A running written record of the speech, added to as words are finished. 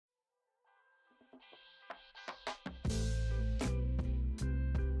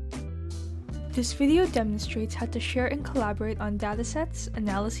This video demonstrates how to share and collaborate on datasets,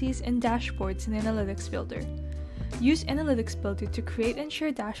 analyses, and dashboards in Analytics Builder. Use Analytics Builder to create and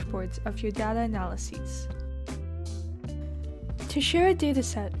share dashboards of your data analyses. To share a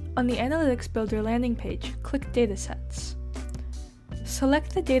dataset, on the Analytics Builder landing page, click Datasets.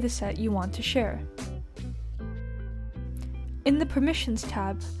 Select the dataset you want to share. In the Permissions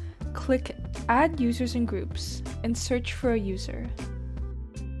tab, click Add Users and Groups and search for a user.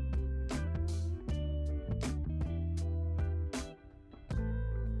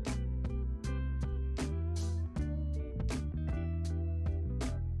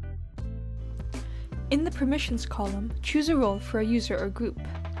 In the Permissions column, choose a role for a user or group.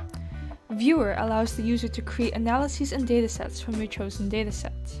 Viewer allows the user to create analyses and datasets from your chosen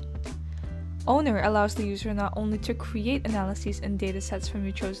dataset. Owner allows the user not only to create analyses and datasets from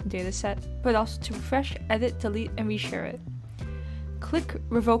your chosen dataset, but also to refresh, edit, delete, and reshare it. Click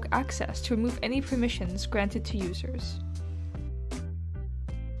Revoke Access to remove any permissions granted to users.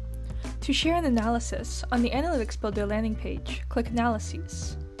 To share an analysis, on the Analytics Builder landing page, click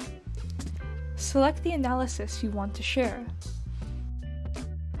Analyses. Select the analysis you want to share.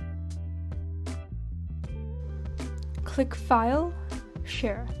 Click File,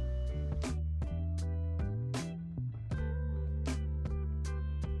 Share.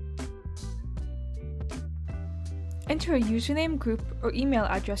 Enter a username, group, or email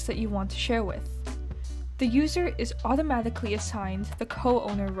address that you want to share with. The user is automatically assigned the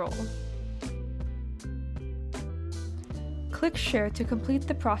co-owner role. Click Share to complete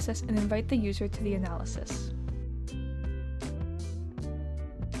the process and invite the user to the analysis.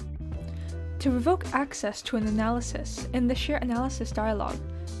 To revoke access to an analysis, in the Share Analysis dialog,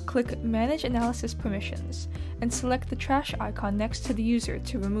 click Manage Analysis Permissions and select the trash icon next to the user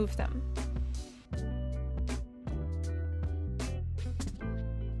to remove them.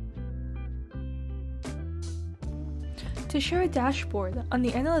 To share a dashboard, on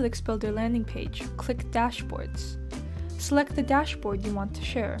the Analytics Builder landing page, click Dashboards. Select the dashboard you want to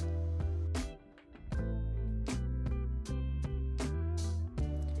share.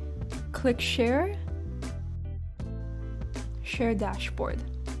 Click Share, Share Dashboard.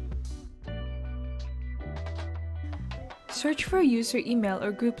 Search for a user email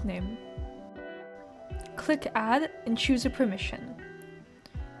or group name. Click Add and choose a permission.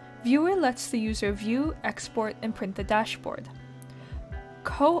 Viewer lets the user view, export, and print the dashboard.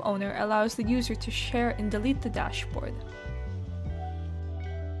 Co-owner allows the user to share and delete the dashboard.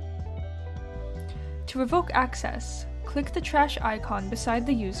 To revoke access, click the trash icon beside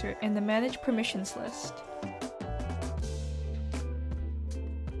the user in the Manage Permissions list.